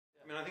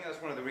I think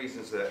that's one of the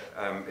reasons that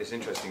it's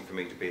interesting for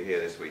me to be here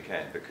this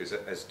weekend, because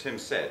as Tim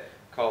said,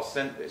 Carl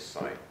sent this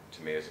site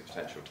to me as a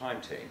potential time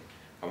team,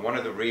 and one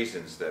of the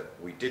reasons that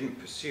we didn't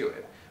pursue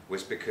it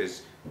was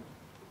because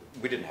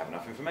we didn't have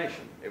enough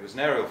information. It was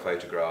an aerial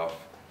photograph.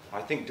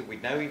 I think, did we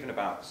know even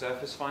about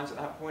surface finds at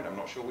that point? I'm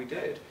not sure we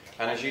did.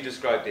 And as you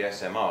described the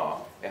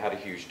SMR, it had a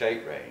huge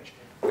date range.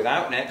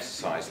 Without an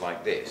exercise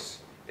like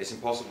this, it's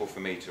impossible for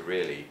me to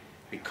really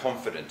be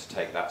confident to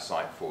take that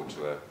site forward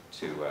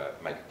to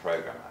make a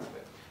program out of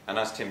it. And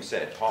as Tim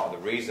said, part of the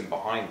reason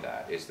behind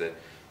that is that,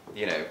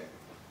 you know,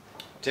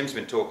 Tim's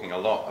been talking a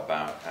lot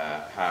about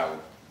how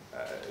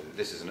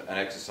this is an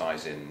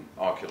exercise in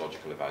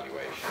archaeological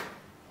evaluation.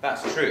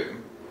 That's true,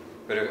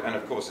 but and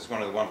of course it's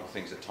one of the wonderful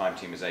things that Time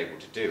Team is able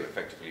to do.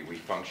 Effectively, we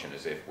function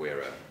as if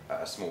we're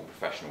a small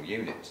professional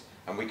unit,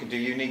 and we can do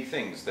unique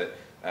things that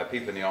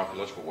people in the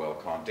archaeological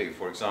world can't do.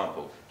 For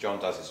example, John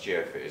does his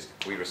geophys,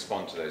 we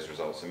respond to those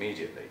results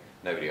immediately.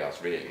 Nobody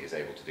else really is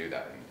able to do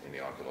that in the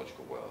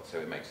archaeological world, so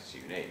it makes us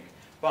unique.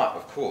 But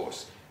of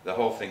course, the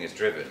whole thing is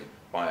driven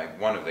by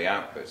one of the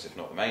outputs, if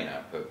not the main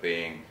output,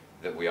 being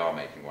that we are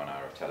making 1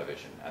 hour of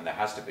television, and there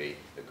has to be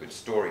a good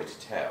story to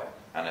tell,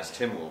 and as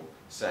Tim will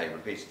say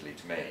repeatedly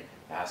to me,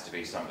 there has to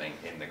be something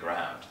in the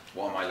ground.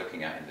 What am I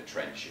looking at in the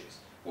trenches?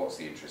 What's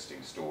the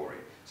interesting story?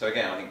 So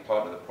again, I think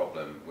part of the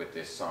problem with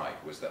this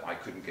site was that I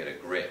couldn't get a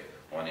grip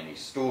on any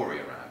story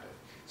around it.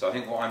 So I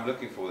think what I'm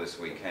looking for this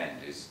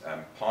weekend is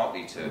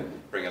partly to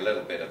bring a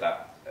little bit of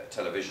that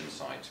television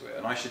side to it.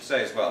 And I should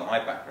say as well,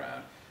 my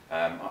background,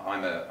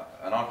 I'm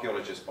an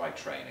archaeologist by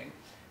training,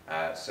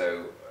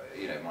 so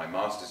you know, my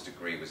master's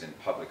degree was in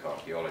public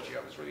archaeology.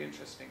 I was really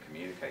interested in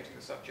communicating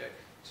the subject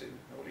to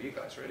all of you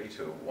guys, really,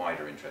 to a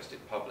wider interested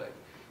public.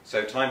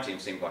 So Time Team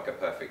seemed like a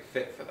perfect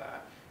fit for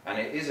that. And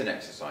it is an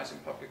exercise in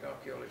public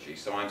archaeology,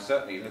 so I'm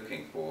certainly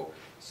looking for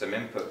some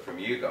input from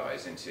you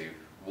guys into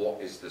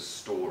what is the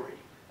story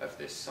of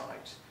this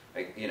site.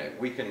 You know,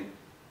 we can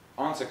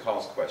answer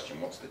Carl's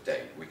question, what's the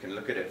date? We can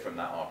look at it from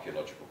that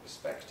archaeological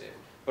perspective.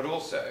 But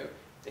also,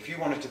 if you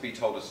wanted to be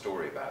told a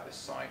story about this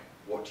site,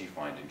 what do you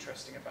find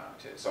interesting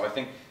about it? So I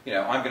think, you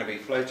know, I'm going to be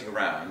floating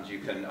around. You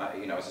can,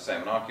 you know, as I say,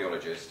 I'm an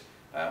archaeologist.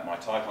 My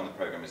title on the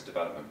programme is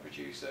Development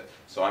Producer.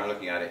 So I'm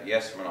looking at it,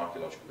 yes, from an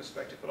archaeological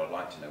perspective, but I'd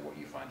like to know what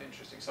you find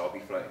interesting. So I'll be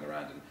floating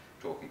around and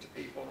talking to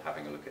people,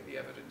 having a look at the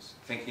evidence,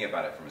 thinking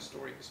about it from a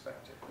story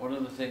perspective. One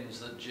of the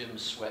things that Jim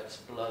sweats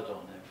blood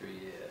on every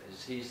year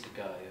is he's the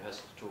guy who has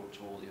to talk to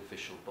all the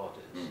official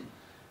bodies.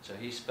 So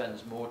he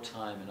spends more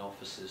time in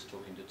offices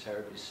talking to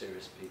terribly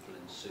serious people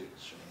in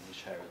suits from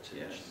English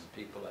Heritage and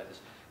people like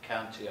this,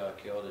 county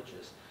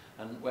archaeologists.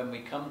 And when we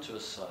come to a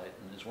site,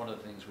 and it's one of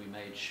the things we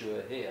made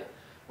sure here,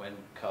 when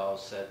Carl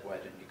said, why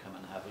don't you come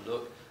and have a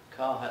look,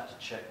 Carl had to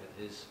check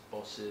with his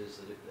bosses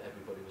that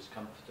everybody was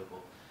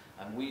comfortable.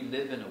 And we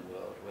live in a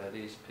world where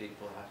these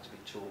people have to be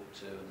talked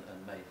to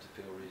and made to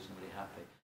feel reasonably happy.